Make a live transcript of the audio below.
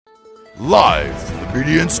Live from the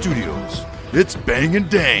BDN Studios, it's Bang and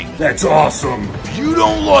Dang. That's awesome. If you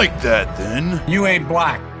don't like that, then You ain't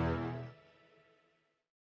black.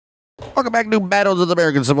 Welcome back to Battles of the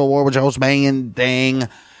American Civil War with your host Bang and Dang.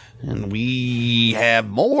 And we have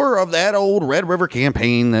more of that old Red River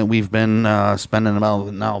campaign that we've been spending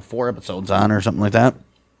about now 4 episodes on or something like that.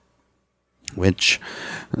 Which,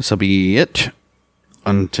 this will be it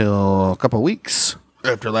until a couple of weeks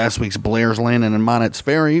after last week's Blair's Landing and Monnett's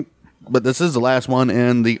Ferry. But this is the last one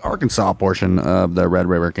in the Arkansas portion of the Red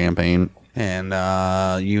River campaign. And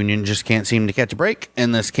Union just can't seem to catch a break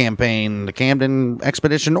in this campaign, the Camden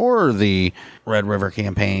Expedition or the Red River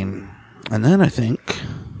campaign. And then I think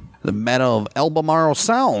the Battle of Albemarle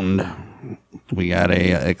Sound. We got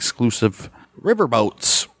a exclusive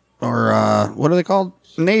riverboats, or what are they called?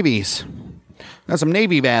 Navies. Got some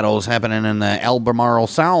Navy battles happening in the Albemarle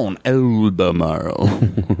Sound.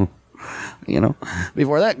 Albemarle. You know,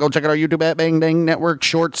 before that, go check out our YouTube at Bang Dang Network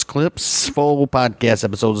shorts, clips, full podcast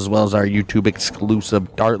episodes, as well as our YouTube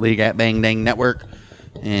exclusive Dart League at Bang Dang Network,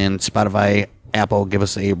 and Spotify, Apple. Give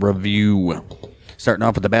us a review. Starting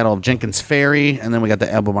off with the Battle of Jenkins Ferry, and then we got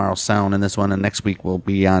the Albemarle Sound in this one, and next week we'll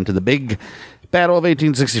be on to the big Battle of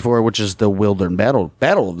 1864, which is the Battle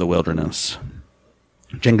of the Wilderness.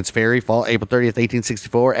 Jenkins Ferry, fall April 30th,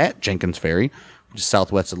 1864, at Jenkins Ferry, which is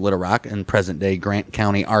southwest of Little Rock in present-day Grant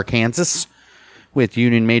County, Arkansas, with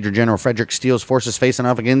Union Major General Frederick Steele's forces facing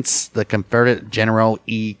off against the Confederate General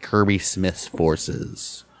E. Kirby Smith's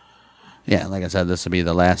forces. Yeah, like I said, this will be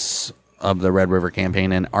the last of the Red River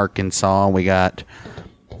campaign in Arkansas. We got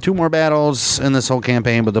 2 more battles in this whole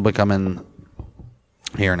campaign, but they'll be coming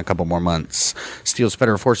here in a couple more months. Steele's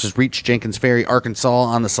Federal forces reached Jenkins Ferry, Arkansas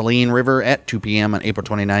on the Saline River at 2 p.m. on April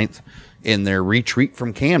 29th in their retreat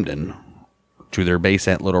from Camden to their base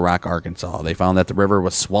at Little Rock, Arkansas. They found that the river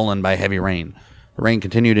was swollen by heavy rain. The rain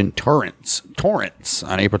continued in torrents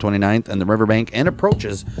on April 29th, and the riverbank and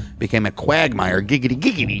approaches became a quagmire,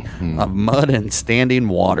 giggity, of mud and standing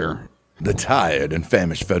water. the tired and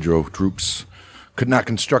famished Federal troops could not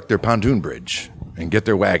construct their pontoon bridge and get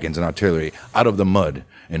their wagons and artillery out of the mud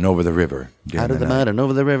and over the river. Out of the mud and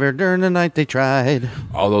over the river during the night they tried.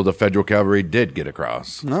 Although the Federal cavalry did get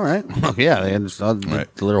across. All right. Oh, yeah, they had the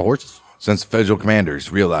little horses. Since Federal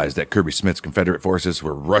commanders realized that Kirby Smith's Confederate forces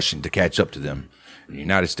were rushing to catch up to them, the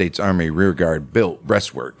United States Army rearguard built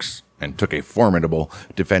breastworks and took a formidable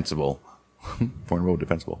defensive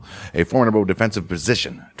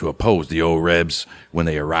position to oppose the old Rebs when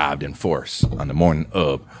they arrived in force on the morning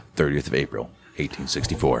of 30th of April,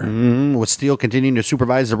 1864. With Steele continuing to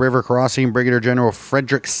supervise the river crossing, Brigadier General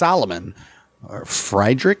Frederick Solomon, or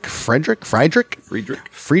Friedrich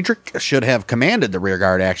should have commanded the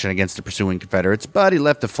rearguard action against the pursuing Confederates, but he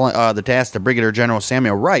left the task to Brigadier General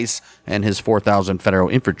Samuel Rice and his 4,000 Federal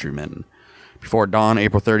infantrymen. Before dawn,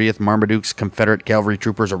 April 30th, Marmaduke's Confederate cavalry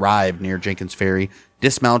troopers arrived near Jenkins Ferry,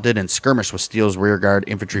 dismounted, and skirmished with Steele's rearguard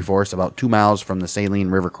infantry force about 2 miles from the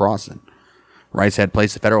Saline River crossing. Rice had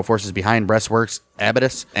placed the Federal forces behind breastworks,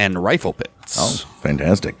 abatis, and rifle pits. Oh,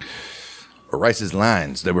 fantastic. Rice's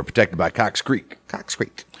lines, they were protected by Cox Creek,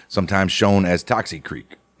 sometimes shown as Toxie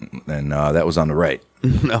Creek, and that was on the right.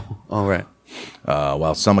 No, all right.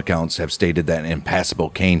 While some accounts have stated that an impassable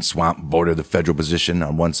cane swamp bordered the Federal position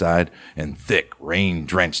on one side and thick,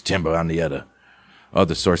 rain-drenched timber on the other.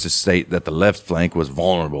 Other sources state that the left flank was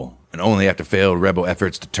vulnerable, and only after failed rebel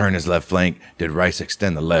efforts to turn his left flank did Rice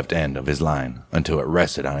extend the left end of his line until it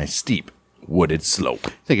rested on a steep, wooded slope.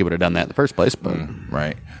 I think he would have done that in the first place, but...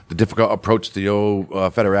 Right. The difficult approach to the old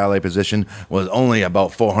Federale position was only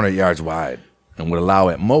about 400 yards wide and would allow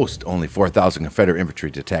at most only 4,000 Confederate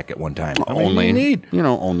infantry to attack at one time. Only.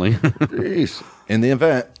 Only. Jeez. In the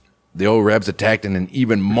event, the old Rebs attacked in an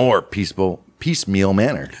even more piecemeal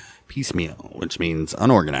manner. Piecemeal, which means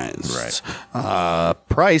unorganized. Right.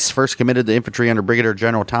 Price first committed the infantry under Brigadier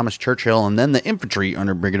General Thomas Churchill and then the infantry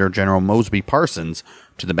under Brigadier General Mosby Parsons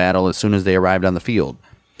to the battle as soon as they arrived on the field.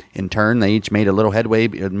 In turn, they each made little headway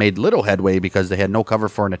because they had no cover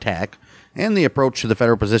for an attack, and the approach to the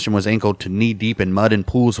Federal position was ankle to knee-deep in mud and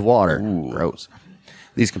pools of water. Ooh. Gross.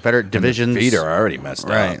 These Confederate divisions... feet are already messed up.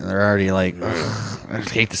 Right, they're already like... I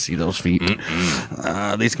hate to see those feet.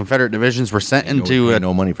 These Confederate divisions were sent into...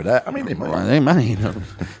 no money for that. I mean, they might. Well, they might.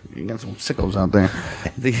 You got some sickos out there.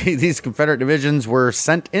 These Confederate divisions were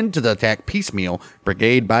sent into the attack piecemeal,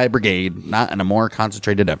 brigade by brigade, not in a more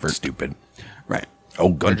concentrated effort. Stupid. Right. Oh,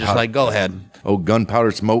 gunpowder. Just like, go ahead.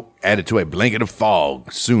 Gunpowder smoke added to a blanket of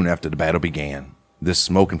fog soon after the battle began. This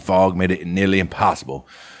smoke and fog made it nearly impossible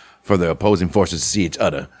for the opposing forces to see each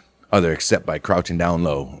other except by crouching down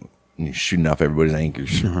low and shooting off everybody's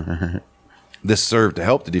anchors. This served to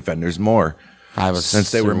help the defenders more,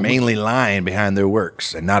 since they were mainly lying behind their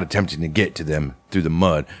works and not attempting to get to them through the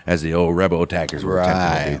mud as the old rebel attackers were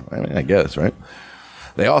attempting to do. I mean, I guess, right?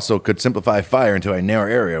 They also could simplify fire into a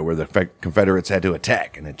narrow area where the Confederates had to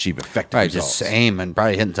attack and achieve effective results. Just aim and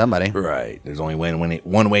probably hitting somebody. Right. There's only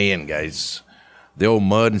one way in, guys. The old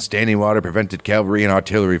mud and standing water prevented cavalry and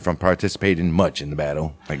artillery from participating much in the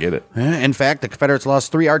battle. I get it. In fact, the Confederates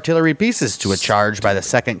lost 3 artillery pieces to a charge by the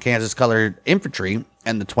 2nd Kansas Colored Infantry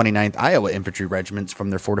and the 29th Iowa Infantry regiments from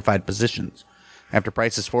their fortified positions. After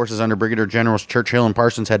Price's forces under Brigadier Generals Churchill and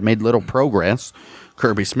Parsons had made little progress,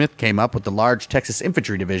 Kirby Smith came up with the large Texas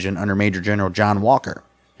Infantry Division under Major General John Walker.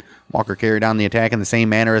 Walker carried on the attack in the same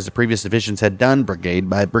manner as the previous divisions had done, brigade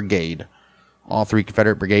by brigade. All 3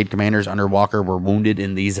 Confederate brigade commanders under Walker were wounded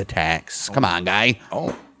in these attacks. Come on, guy.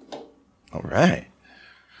 Oh, all right.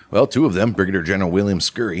 Well, 2 of them, Brigadier General William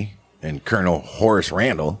Scurry and Colonel Horace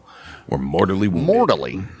Randall, were mortally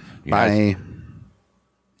wounded.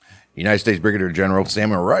 United States Brigadier General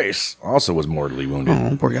Samuel Rice also was mortally wounded.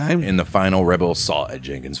 Oh, poor guy. In the final rebel assault at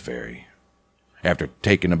Jenkins Ferry. After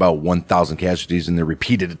taking about 1,000 casualties in their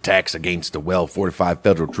repeated attacks against the well-fortified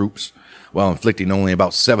federal troops, while inflicting only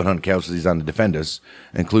about 700 casualties on the defenders,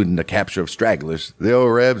 including the capture of stragglers, the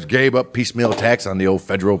old Rebs gave up piecemeal attacks on the old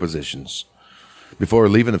federal positions. Before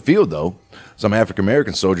leaving the field, though, some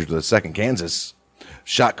African-American soldiers of the 2nd Kansas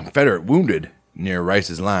shot Confederate wounded near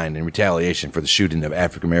Rice's line in retaliation for the shooting of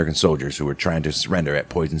African-American soldiers who were trying to surrender at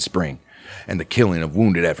Poison Spring, and the killing of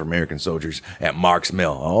wounded African-American soldiers at Mark's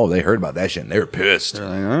Mill. Oh, they heard about that shit, and they were pissed. They're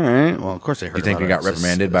like, all right. Well, of course they heard about it. Do you think they got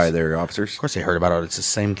reprimanded by their officers? Of course they heard about it. It's the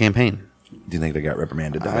same campaign. Do you think they got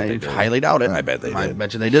reprimanded? I highly doubt it. I bet they did. I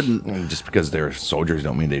bet you they didn't. Just because they're soldiers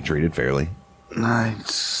don't mean they treated fairly. I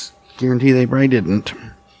guarantee they probably didn't.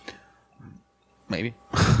 Maybe.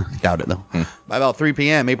 Doubt it, though. By about 3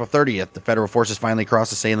 p.m., April 30th, the Federal forces finally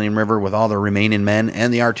crossed the Saline River with all the remaining men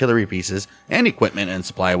and the artillery pieces and equipment and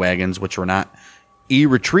supply wagons, which were not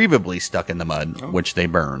irretrievably stuck in the mud, which they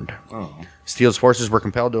burned. Steele's forces were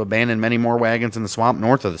compelled to abandon many more wagons in the swamp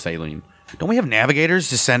north of the Saline. Don't we have navigators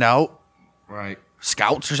to send out? Right.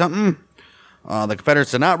 Scouts or something? The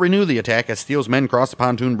Confederates did not renew the attack as Steele's men crossed the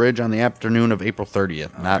pontoon bridge on the afternoon of April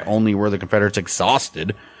 30th. Not only were the Confederates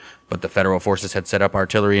exhausted, but the Federal forces had set up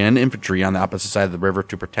artillery and infantry on the opposite side of the river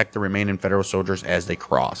to protect the remaining Federal soldiers as they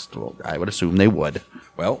crossed. Well, I would assume they would.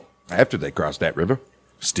 Well, after they crossed that river,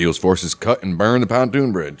 Steele's forces cut and burned the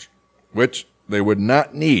pontoon bridge, which they would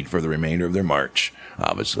not need for the remainder of their march,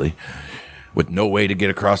 obviously. With no way to get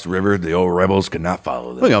across the river, the old rebels could not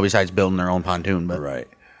follow them. Well, besides building their own pontoon. But right.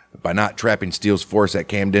 By not trapping Steele's force at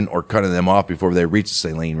Camden or cutting them off before they reached the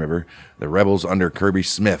Saline River, the rebels under Kirby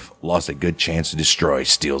Smith lost a good chance to destroy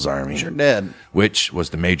Steele's army. Sure did. Which was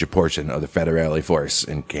the major portion of the Federale force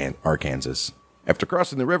in Arkansas. After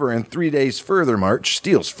crossing the river and 3 days further march,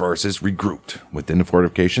 Steele's forces regrouped within the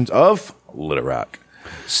fortifications of Little Rock.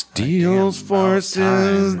 Steele's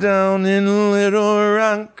forces down in Little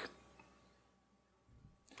Rock.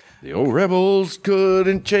 The old rebels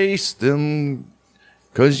couldn't chase them,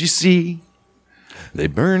 'cause you see, they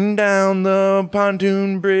burned down the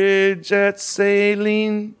pontoon bridge at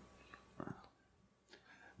Saline.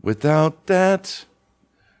 Without that,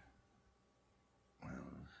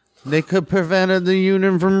 they could prevent the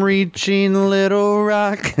Union from reaching Little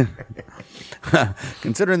Rock.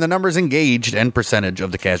 Considering the numbers engaged and percentage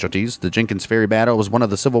of the casualties, the Jenkins Ferry battle was one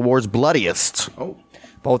of the Civil War's bloodiest.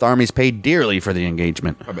 Both armies paid dearly for the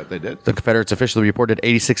engagement. I bet they did. The Confederates officially reported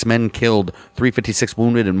 86 men killed, 356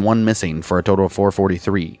 wounded, and 1 missing, for a total of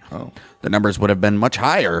 443. The numbers would have been much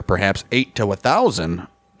higher, perhaps 8 to 1,000,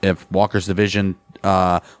 if Walker's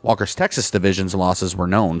Texas division's losses were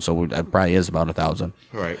known. So it probably is about 1,000.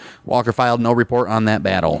 Right. Walker filed no report on that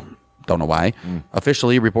battle. Don't know why.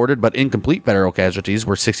 Officially reported, but incomplete Federal casualties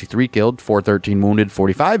were 63 killed, 413 wounded,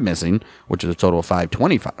 45 missing, which is a total of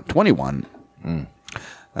 521.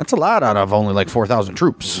 That's a lot out of only like 4,000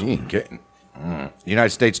 troops. The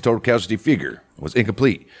United States total casualty figure was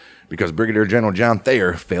incomplete because Brigadier General John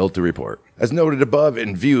Thayer failed to report. As noted above,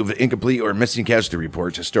 in view of the incomplete or missing casualty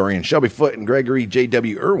reports, historians Shelby Foote and Gregory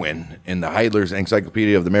J.W. Irwin in the Heidler's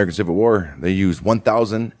Encyclopedia of the American Civil War, they used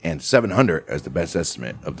 1,700 as the best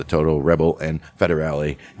estimate of the total rebel and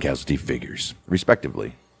Federale casualty figures,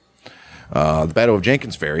 respectively. The Battle of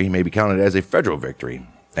Jenkins Ferry may be counted as a Federal victory,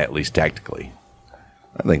 at least tactically.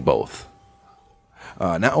 I think both.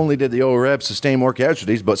 Not only did the old Rebs sustain more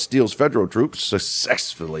casualties, but Steele's Federal troops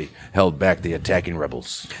successfully held back the attacking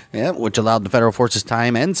rebels. Yeah, which allowed the Federal forces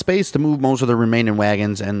time and space to move most of the remaining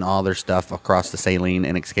wagons and all their stuff across the Saline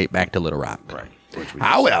and escape back to Little Rock. Right.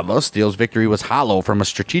 However, Steele's victory was hollow from a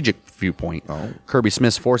strategic viewpoint. Kirby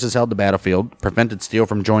Smith's forces held the battlefield, prevented Steele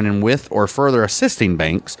from joining with or further assisting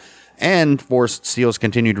Banks, and forced Steele's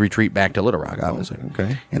continued retreat back to Little Rock, obviously.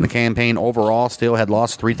 Okay. In the campaign overall, Steele had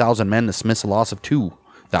lost 3,000 men to Smith's loss of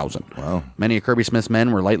 2,000. Wow. Many of Kirby Smith's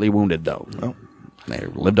men were lightly wounded, though. Oh. They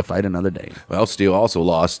lived to fight another day. Well, Steele also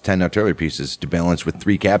lost 10 artillery pieces to balance with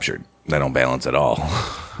 3 captured. They don't balance at all.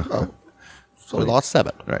 So he lost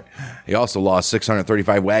 7. Right. He also lost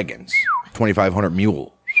 635 wagons, 2,500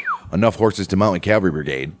 mule, enough horses to mount a cavalry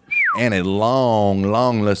brigade, and a long,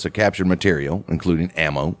 long list of captured material, including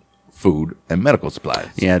ammo, food, and medical supplies.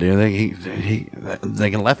 Yeah, dude.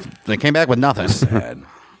 They came back with nothing. Sad.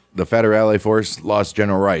 The Federale force lost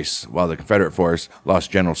General Rice, while the Confederate force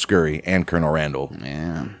lost General Scurry and Colonel Randall.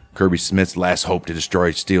 Yeah. Kirby Smith's last hope to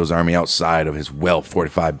destroy Steele's army outside of his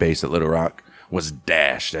well-fortified base at Little Rock was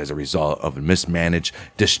dashed as a result of mismanaged,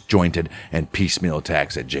 disjointed, and piecemeal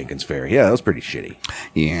attacks at Jenkins Ferry. Yeah, that was pretty shitty.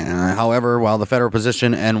 Yeah. However, while the Federal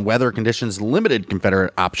position and weather conditions limited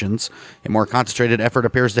Confederate options, a more concentrated effort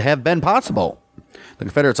appears to have been possible. The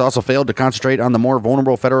Confederates also failed to concentrate on the more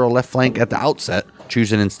vulnerable Federal left flank at the outset,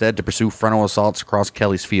 choosing instead to pursue frontal assaults across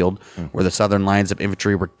Kelly's Field, where the southern lines of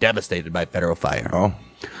infantry were devastated by Federal fire. Oh.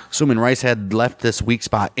 Assuming Rice had left this weak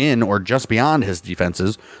spot in or just beyond his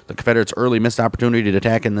defenses, the Confederates' early missed opportunity to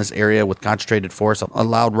attack in this area with concentrated force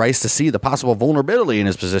allowed Rice to see the possible vulnerability in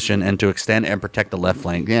his position and to extend and protect the left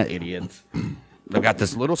flank. Yeah, idiots. They've got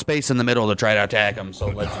this little space in the middle to try to attack them, so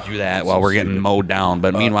let's do that while we're getting mowed down.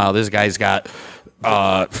 But meanwhile, this guy's got,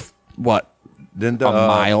 what, Didn't the a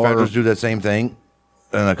mile? Federals do that same thing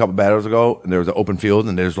a couple battles ago? And there was an open field,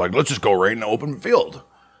 and they was like, let's just go right in the open field.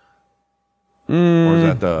 Or is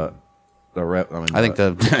that the rep? I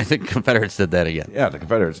think Confederates did that again. Yeah, the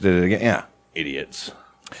Confederates did it again. Yeah, idiots.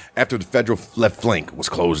 After the Federal left flank was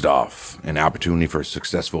closed off, an opportunity for a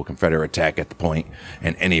successful Confederate attack at the point,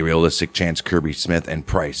 and any realistic chance Kirby Smith and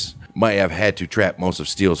Price might have had to trap most of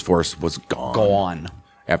Steele's force was gone.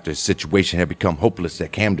 After the situation had become hopeless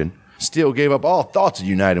at Camden, Steele gave up all thoughts of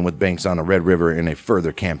uniting with Banks on the Red River in a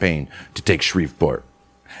further campaign to take Shreveport.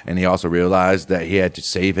 And he also realized that he had to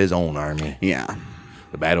save his own army. Yeah.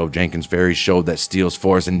 The Battle of Jenkins Ferry showed that Steele's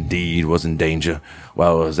force indeed was in danger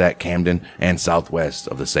while it was at Camden and southwest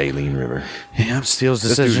of the Saline River. Yeah, Steele's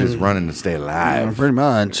This decision. dude is running to stay alive. Yeah, pretty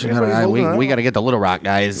much. Yeah, We got to get to Little Rock,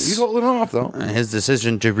 guys. He's holding off, though. His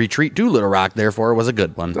decision to retreat to Little Rock, therefore, was a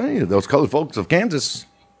good one. Hey, those colored folks of Kansas.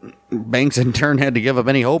 Banks, in turn, had to give up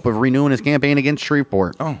any hope of renewing his campaign against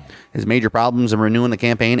Shreveport. Oh. His major problems in renewing the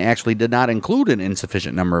campaign actually did not include an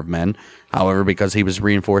insufficient number of men. However, because he was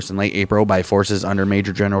reinforced in late April by forces under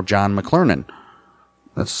Major General John McClernand.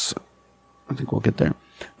 I think we'll get there.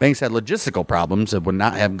 Banks had logistical problems and would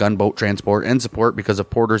not have gunboat transport and support because of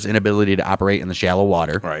Porter's inability to operate in the shallow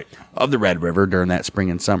water of the Red River during that spring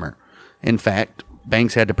and summer. In fact,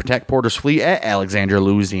 Banks had to protect Porter's fleet at Alexandria,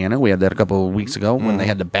 Louisiana. We had that a couple of weeks ago when they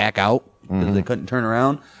had to back out because they couldn't turn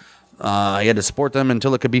around. He had to support them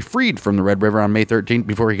until it could be freed from the Red River on May 13th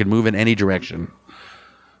before he could move in any direction.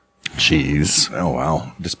 Jeez. Oh,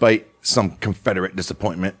 wow. Despite some Confederate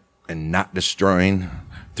disappointment in not destroying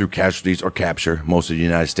through casualties or capture most of the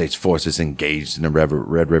United States forces engaged in the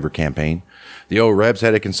Red River campaign, the old Rebs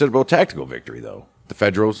had a considerable tactical victory, though. The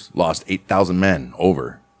Federals lost 8,000 men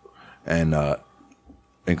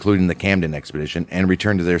including the Camden Expedition, and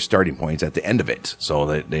returned to their starting points at the end of it. So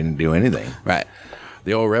they didn't do anything. Right.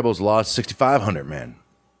 The old rebels lost 6,500 men.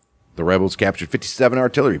 The rebels captured 57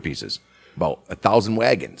 artillery pieces, about 1,000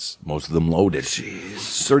 wagons, most of them loaded.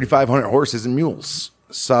 3,500 horses and mules.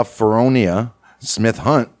 Sophronia Smith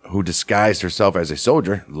Hunt, who disguised herself as a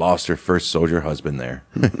soldier, lost her first soldier husband there.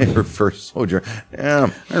 Her first soldier. Yeah.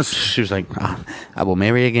 She was like, I will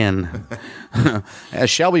marry again. As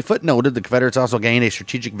Shelby Foote noted, the Confederates also gained a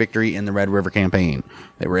strategic victory in the Red River campaign.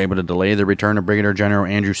 They were able to delay the return of Brigadier General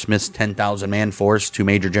Andrew Smith's 10,000-man force to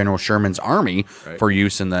Major General Sherman's army for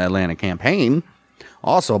use in the Atlanta campaign.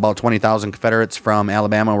 Also, about 20,000 Confederates from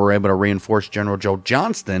Alabama were able to reinforce General Joe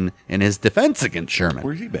Johnston in his defense against Sherman.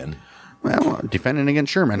 Where's he been? Well, defending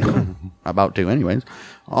against Sherman. About to, anyways.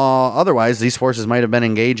 Otherwise, these forces might have been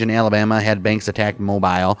engaged in Alabama had Banks attacked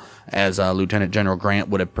Mobile, as Lieutenant General Grant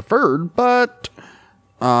would have preferred, but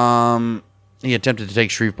he attempted to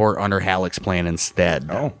take Shreveport under Halleck's plan instead.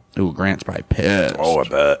 Oh. Ooh, Grant's probably pissed. Oh, I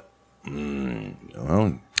bet.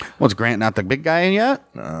 Well, Was Grant not the big guy yet?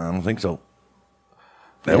 I don't think so.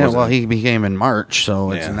 He became in March,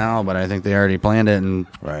 so it's now, but I think they already planned it and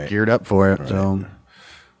geared up for it. Right. So,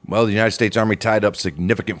 well, the United States Army tied up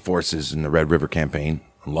significant forces in the Red River campaign,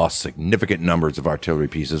 and lost significant numbers of artillery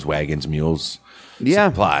pieces, wagons, mules, Yeah.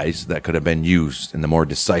 supplies that could have been used in the more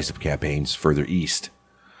decisive campaigns further east.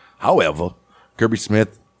 However, Kirby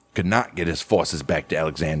Smith could not get his forces back to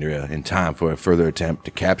Alexandria in time for a further attempt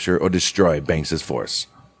to capture or destroy Banks's force.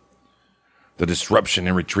 The disruption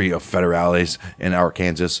and retreat of Federales in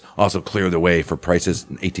Arkansas also cleared the way for Price's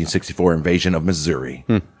 1864 invasion of Missouri.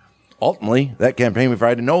 Ultimately, that campaign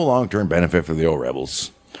provided no long-term benefit for the old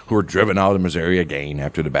rebels, who were driven out of Missouri again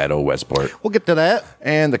after the Battle of Westport. We'll get to that.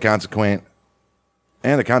 And the consequent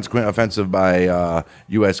offensive by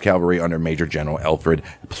U.S. cavalry under Major General Alfred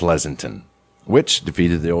Pleasanton, which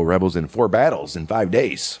defeated the old rebels in 4 battles in 5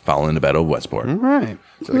 days following the Battle of Westport. All right.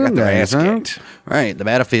 So they got their ass kicked. Right. The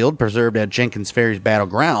battlefield, preserved at Jenkins Ferry's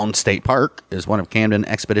Battleground State Park, is one of Camden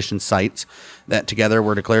Expedition sites that together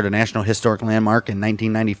were declared a National Historic Landmark in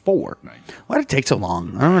 1994. Why did it take so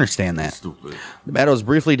long? I don't understand that. Stupid. The battle is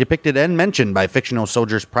briefly depicted and mentioned by fictional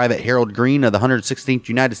soldiers Private Harold Green of the 116th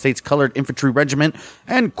United States Colored Infantry Regiment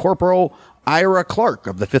and Corporal Ira Clark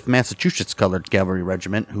of the 5th Massachusetts Colored Cavalry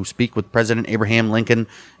Regiment, who speak with President Abraham Lincoln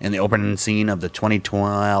in the opening scene of the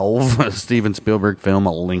 2012 Steven Spielberg film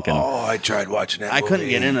Lincoln. Oh, I tried watching that I movie. couldn't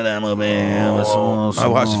get into that movie. It was so I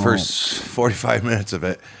watched the small. first 45 minutes of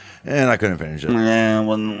it, and I couldn't finish it. Yeah,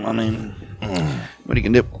 well, I mean, what you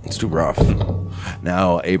can do? It's too rough.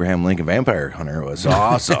 Now, Abraham Lincoln Vampire Hunter was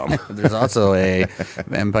awesome. There's also a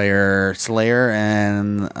Vampire Slayer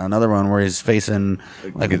and another one where he's facing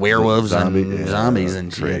like werewolves and zombies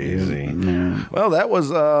and shit. Crazy. Yeah. Well, that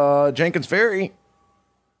was Jenkins Ferry.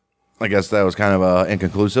 I guess that was kind of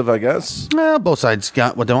inconclusive, I guess. Well, both sides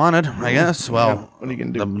got what they wanted, I guess. Well, What are you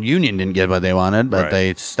going to do? the Union didn't get what they wanted, but Right.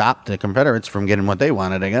 they stopped the Confederates from getting what they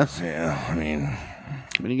wanted, I guess. Yeah, I mean,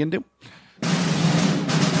 What are you going to do?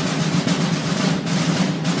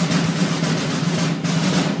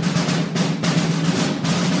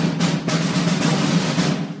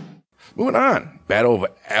 moving on. Battle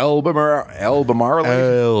of Albemarle. Albuquerque.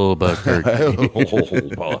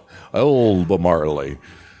 Albemarle.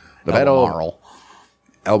 The Battle of Albemarle.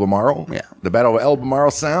 Albemarle? Yeah. The Battle of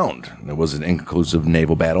Albemarle Sound. It was an inconclusive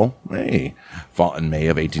naval battle. Hey, fought in May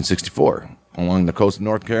of 1864 along the coast of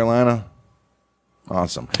North Carolina.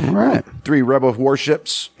 Awesome. All right. 3 rebel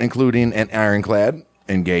warships, including an ironclad,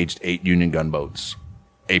 engaged 8 Union gunboats.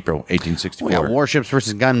 April 1864. We got warships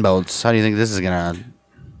versus gunboats. How do you think this is going to...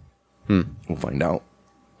 We'll find out.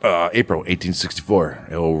 April 1864,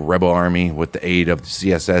 a rebel army, with the aid of the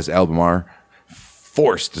CSS Albemarle,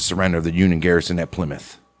 forced the surrender of the Union garrison at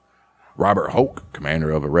Plymouth. Robert Hoke,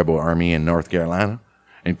 commander of a rebel army in North Carolina,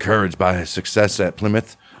 encouraged by his success at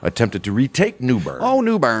Plymouth, attempted to retake New Bern. Oh,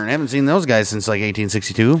 New Bern. Haven't seen those guys since like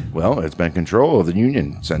 1862. Well, it's been in control of the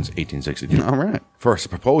Union since 1862. All right. For a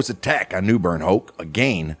proposed attack on New Bern, Hoke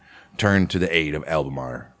again turned to the aid of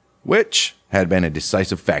Albemarle, which had been a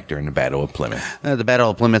decisive factor in the Battle of Plymouth. The Battle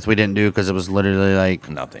of Plymouth we didn't do because it was literally like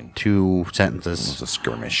Nothing. 2 It was sentences. a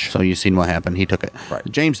skirmish. So you seen what happened. He took it. Right.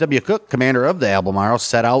 James W. Cook, commander of the Albemarle,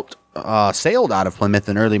 sailed out of Plymouth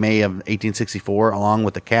in early May of 1864, along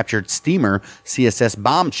with the captured steamer CSS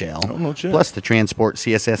Bombshell, no shit. plus the transport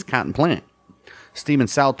CSS Cotton Plant. Steaming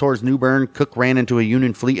south towards New Bern, Cook ran into a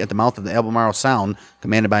Union fleet at the mouth of the Albemarle Sound,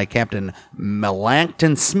 commanded by Captain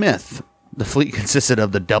Melancton Smith. The fleet consisted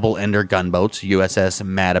of the double-ender gunboats, USS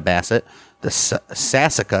Mattabasset, the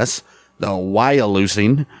Sassacus, the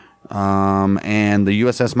Wyalusing, and the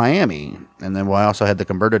USS Miami. And then we also had the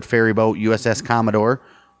converted ferry boat USS Commodore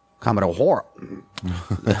Hall,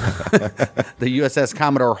 the USS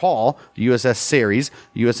Commodore Hall, the USS Ceres,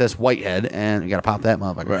 USS Whitehead, and you got to pop that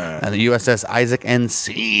motherfucker, Right. and the USS Isaac N.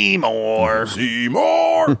 Seymour.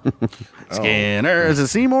 Seymour! Skinner. Is it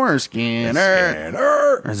Seymour or Skinner?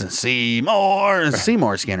 Skinner! Or is it Seymour? It's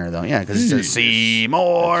Seymour Skinner, though. Yeah, because it says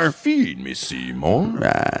Seymour. Feed me, Seymour.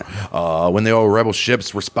 Right. When the old rebel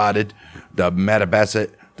ships were spotted, the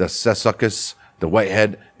Mattabasset, the Sassacus, the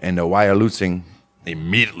Whitehead, and the Wyalusing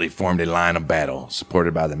immediately formed a line of battle,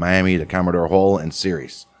 supported by the Miami, the Commodore Hull, and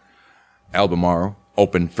Ceres. Albemarle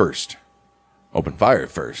opened fire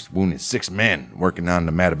first, wounding 6 men working on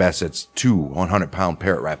the Mattabasset's 2 100-pound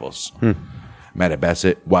Parrott rifles.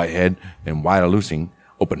 Mattabasset, Whitehead, and Wyalusing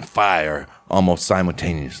opened fire almost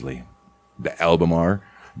simultaneously. The Albemarle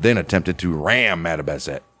then attempted to ram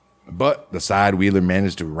Mattabasset, but the side wheeler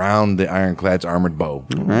managed to round the ironclad's armored bow.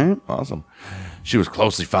 All right. Awesome. She was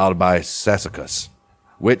closely followed by Sassacus,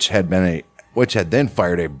 which had then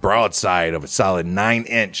fired a broadside of a solid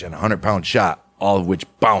 9-inch and 100-pound shot, all of which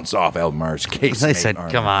bounced off Albemarle's case. I said,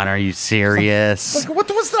 come on, are you serious? What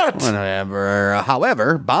was that? Whatever.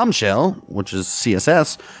 However, Bombshell, which is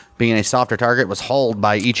CSS, being a softer target, was hulled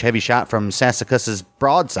by each heavy shot from Sassacus's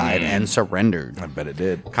broadside and surrendered. I bet it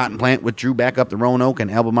did. Cotton Plant withdrew back up the Roanoke,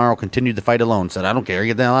 and Albemarle continued the fight alone. Said, I don't care.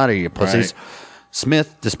 Get the hell out of here, you pussies. Right.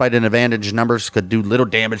 Smith, despite an advantage in numbers, could do little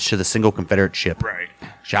damage to the single Confederate ship. Right.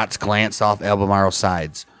 Shots glanced off Albemarle's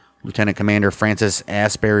sides. Lieutenant Commander Francis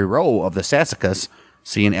Asbury Rowe of the Sassacus,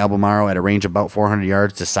 seeing Albemarle at a range of about 400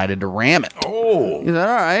 yards, decided to ram it. Oh. He said,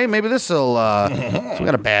 all right, maybe this will, so we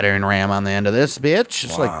got a battering ram on the end of this bitch.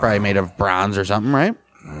 It's like probably made of bronze or something, right?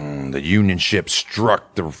 The Union ship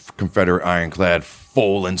struck the Confederate ironclad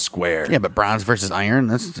full and square. Yeah, but bronze versus iron,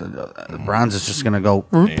 that's bronze is just going to go.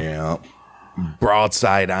 Yeah.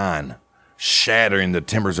 Broadside on, shattering the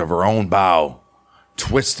timbers of her own bow,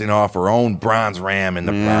 twisting off her own bronze ram in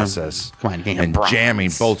the process, Come on, you can't have and bronze. jamming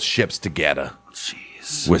both ships together.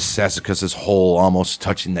 Jeez. With Sassacus's hull almost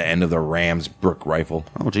touching the end of the ram's Brook rifle.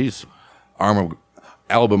 Oh, jeez.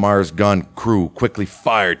 Albemarle's gun crew quickly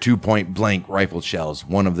fired 2-point blank rifle shells,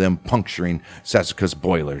 one of them puncturing Sassacus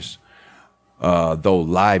boilers. Though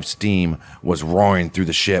live steam was roaring through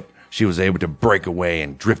the ship, she was able to break away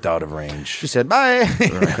and drift out of range. She said, bye.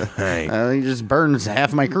 Right. He just burns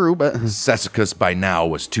half my crew, but... Sassacus by now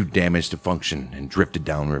was too damaged to function and drifted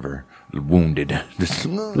downriver, wounded. I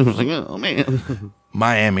was like, oh, man.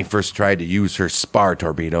 Miami first tried to use her spar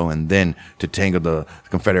torpedo and then to tangle the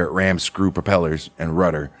Confederate ram screw propellers and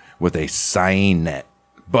rudder with a Cyane net,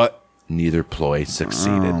 but neither ploy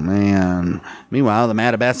succeeded. Oh, man. Meanwhile, the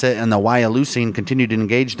Mattabesset and the Wyalusing continued to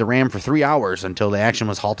engage the ram for 3 hours until the action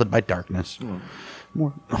was halted by darkness.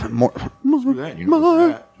 More than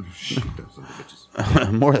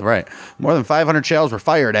 500 shells were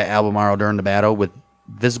fired at Albemarle during the battle, with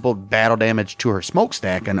visible battle damage to her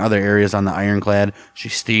smokestack and other areas on the ironclad. She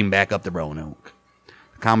steamed back up the Roanoke.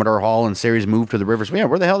 Commodore Hall and Series moved to the river's... Yeah,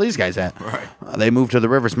 where the hell are these guys at? Right. They moved to the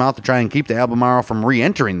river's mouth to try and keep the Albemarle from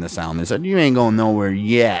re-entering the Sound. They said, you ain't going nowhere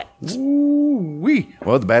yet. Ooh-wee.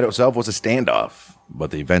 Well, the battle itself was a standoff,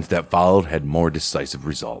 but the events that followed had more decisive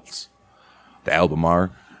results. The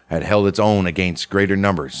Albemarle had held its own against greater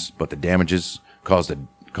numbers, but the damages caused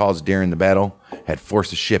during the battle had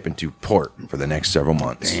forced the ship into port for the next several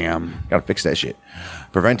months. Damn. Gotta fix that shit.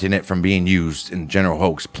 Preventing it from being used in General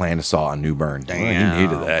Hoke's plan to saw on New Bern. Damn. He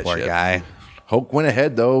needed that Poor shit. guy. Hoke went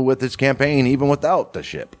ahead, though, with his campaign even without the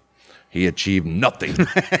ship. He achieved nothing.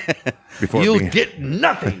 You'll get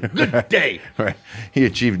nothing. Good day. Right. He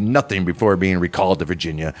achieved nothing before being recalled to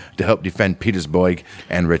Virginia to help defend Petersburg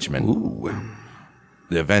and Richmond. Ooh.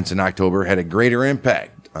 The events in October had a greater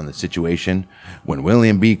impact on the situation when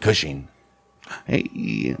William B. Cushing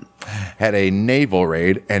had a naval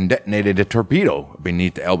raid and detonated a torpedo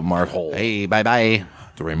beneath the Albemarle hull. Hey, bye-bye.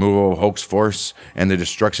 The removal of Hoke's force and the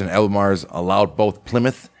destruction of Albemarle's allowed both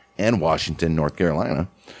Plymouth and Washington, North Carolina,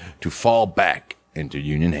 to fall back into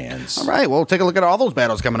Union hands. All right, well, take a look at all those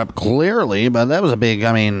battles coming up clearly, but that was a big,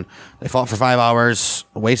 I mean, they fought for 5 hours,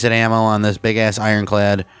 wasted ammo on this big-ass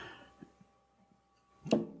ironclad.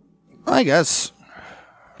 I guess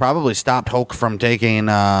probably stopped Hoke from taking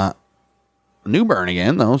New Bern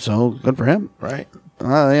again, though, so good for him. Right.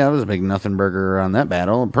 Yeah, it was a big nothing burger on that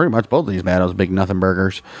battle. Pretty much both of these battles, big nothing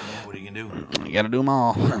burgers. Yeah, what are you going to do? You got to do them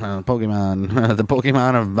all. Pokemon. The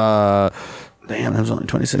Pokemon of... Damn, that was only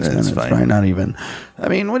 26 minutes. Fine. Probably not even. I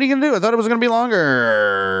mean, what are you going to do? I thought it was going to be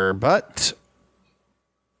longer, but...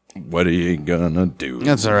 What are you going to do?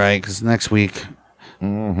 That's all right, because next week...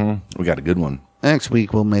 We got a good one. Next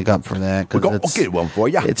week we'll make up for that. We'll get one for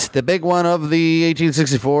you. It's the big one of the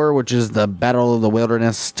 1864, which is the Battle of the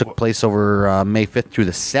Wilderness. Took place over May 5th through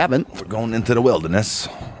the 7th. We're going into the wilderness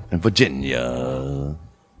in Virginia.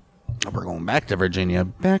 We're going back to Virginia.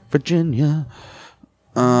 Back Virginia.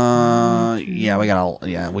 Yeah, we got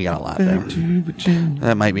a lot there.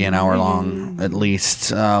 That might be an hour long at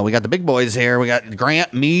least. We got the big boys here. We got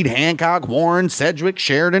Grant, Meade, Hancock, Warren, Sedgwick,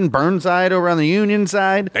 Sheridan, Burnside over on the Union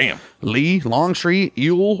side. Damn. Lee, Longstreet,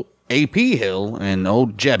 Ewell, A.P. Hill, and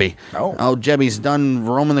old Jebby. Oh. Old Jebby's done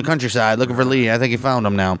roaming the countryside looking for Lee. I think he found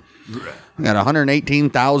him now. We got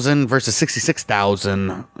 118,000 versus 66,000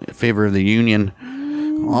 in favor of the Union.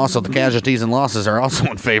 Also, the casualties and losses are also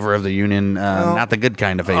in favor of the Union, not the good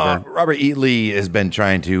kind of favor. Robert E. Lee has been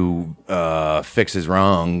trying to fix his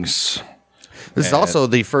wrongs. This is also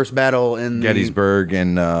the first battle in Gettysburg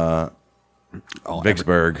and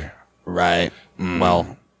Vicksburg. Right.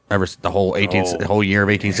 Well, ever the whole whole year of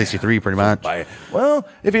 1863, pretty much. Well,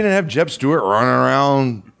 if you didn't have Jeb Stuart running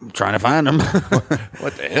around Trying to find them.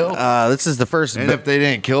 what the hell? This is the first. And if they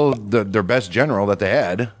didn't kill their best general that they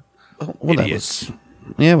had, idiots.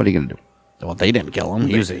 Yeah, what are you gonna do? Well, they didn't kill him.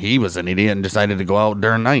 He was an idiot and decided to go out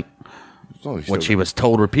during night, which he was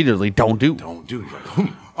told repeatedly, "Don't do." Don't do.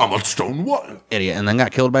 I'm a stone what? Idiot. And then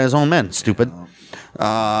got killed by his own men. Stupid.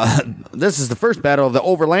 This is the first battle of the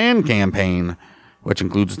Overland Campaign, which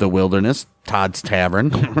includes the Wilderness, Todd's Tavern,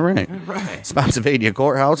 right? Spotsylvania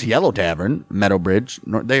Courthouse, Yellow Tavern, Meadow Bridge.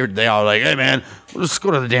 They all like, hey man, let's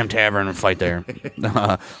go to the damn tavern and fight there.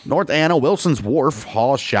 North Anna, Wilson's Wharf,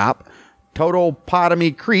 Hall Shop,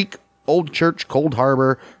 Totopotomoy Creek, Old Church, Cold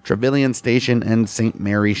Harbor, Trevilian Station, and St.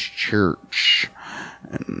 Mary's Church.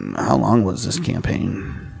 And how long was this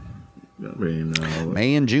campaign?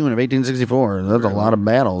 May and June of 1864. There's a lot of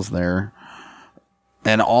battles there.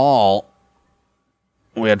 And all,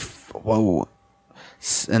 we had,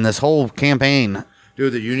 in this whole campaign.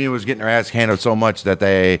 Dude, the Union was getting their ass handled so much that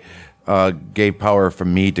they gave power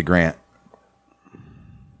from Meade to Grant.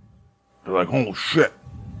 They're like, oh shit.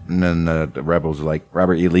 And then the rebels were like,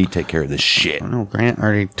 Robert E. Lee, take care of this shit. No, Grant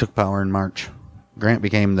already took power in March. Grant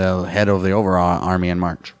became the head of the overall army in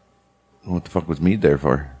March. What the fuck was Meade there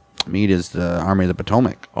for? Meade is the Army of the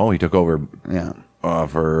Potomac. Oh, he took over Yeah.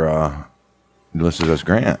 For Ulysses S.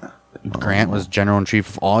 Grant. Grant was general-in-chief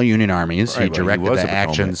of all Union armies. Right, He directed he was the a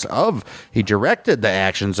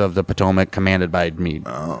actions of the Potomac commanded by Meade.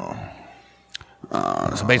 So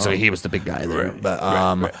basically, he was the big guy there.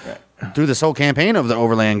 But through this whole campaign of the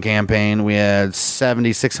Overland Campaign, we had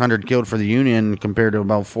 7,600 killed for the Union compared to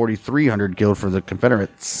about 4,300 killed for the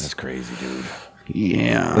Confederates. That's crazy, dude.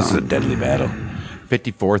 Yeah. This is a deadly battle.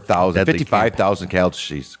 55,000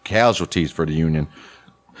 casualties for the Union.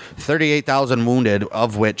 38,000 wounded,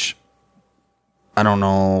 of which I don't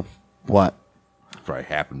know what. Probably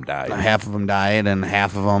half of them died. Half of them died, and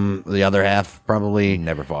half of them, the other half, probably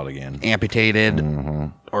Never fought again. amputated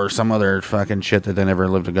or some other fucking shit that they never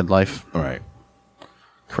lived a good life. All right.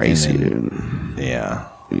 Crazy, then, dude. Yeah.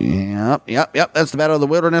 Yep. That's the Battle of the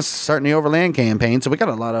Wilderness, starting the Overland Campaign. So we got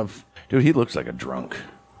a lot of... Dude, he looks like a drunk.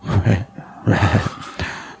 He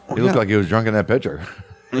looked like he was drunk in that picture.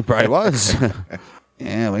 He probably was.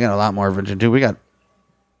 Yeah, we got a lot more Virginia. Dude, we got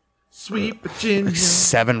Sweet Virginia.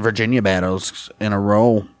 7 Virginia battles in a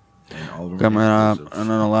row coming up. And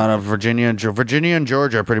then a lot of Virginia and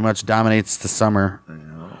Georgia pretty much dominates the summer.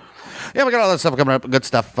 Yeah, we got all that stuff coming up. Good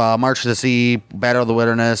stuff. March to the Sea, Battle of the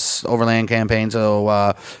Wilderness, Overland Campaign.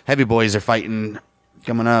 So heavy boys are fighting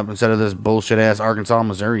coming up instead of this bullshit-ass Arkansas,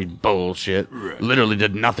 Missouri bullshit. Right. Literally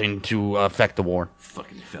did nothing to affect the war.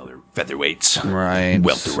 Fucking featherweights. Right.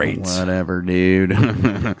 Welterweights. Whatever, dude.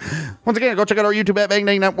 Once again, go check out our YouTube at Bang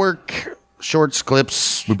Dang Network. Shorts,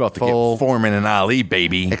 clips. We're about to get Foreman and Ali,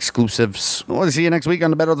 baby. Exclusives. We'll see you next week on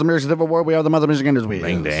the Battle of the American Civil War. We are the Mother Michiganders.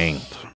 Bang Dang.